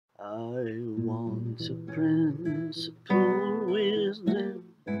want a principle wisdom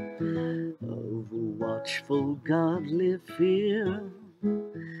of watchful godly fear,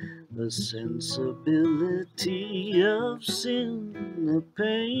 a sensibility of sin, a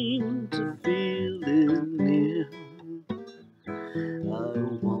pain to feel it near. I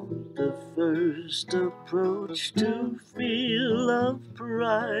want the first approach to feel of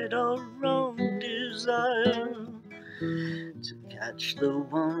pride or wrong desire, to catch the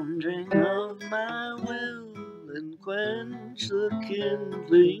wandering of my will and quench the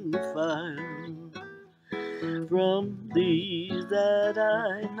kindling fire. From these that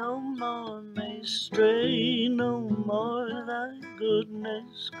I no more may stray, no more thy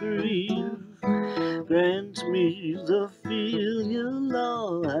goodness grieve. Grant me the filial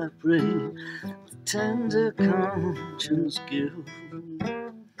law, I pray, the tender conscience give.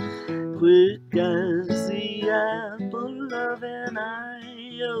 Quick as the apple of an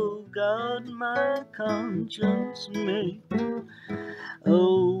eye, O God, my conscience make.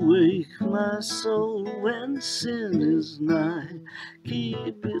 Awake my soul when sin is nigh,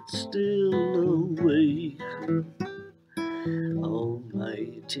 keep it still awake.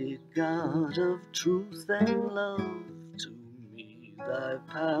 Almighty God of truth and love, to me thy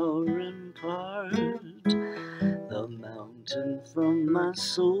power impart. The mountain from my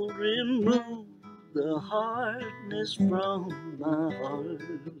soul remove, the hardness from my heart.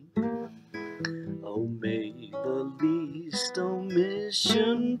 Oh, may the least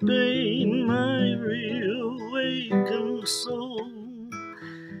omission pain my reawakened soul.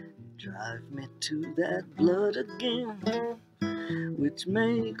 Drive me to that blood again, which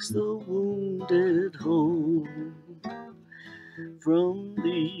makes the wounded whole. From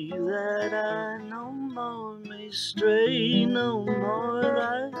thee that I no more may stray, no more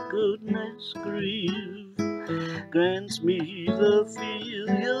thy goodness grieve. Grant me the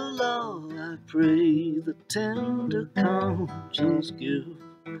filial law, I pray, the tender conscience give.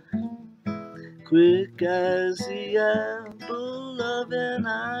 Quick as the apple of an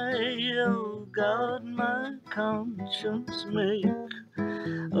eye, O God, my conscience make.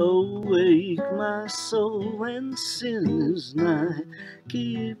 Awake my soul when sin is nigh,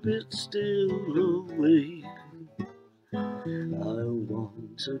 keep it still awake. I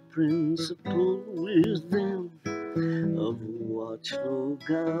want a principle wisdom of watchful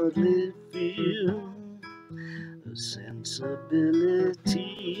godly fear, a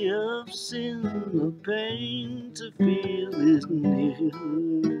sensibility of sin, a pain to feel it near.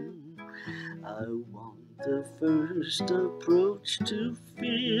 I want the first approach to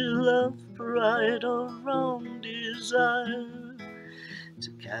feel of pride or wrong desire,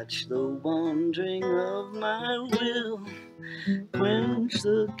 to catch the wandering of my will, quench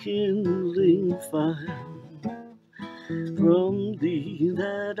the kindling fire. From thee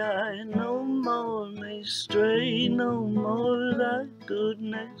that I no more may stray, no more thy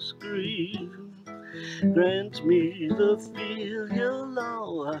goodness grieve. Grant me the filial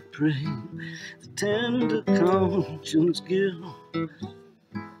law, I pray, the tender conscience give.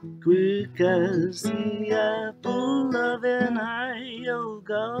 Quick as the apple of an eye, O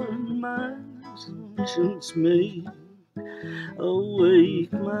God, my conscience make.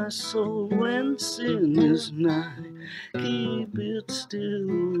 Awake my soul when sin is nigh, keep it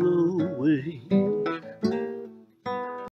still awake.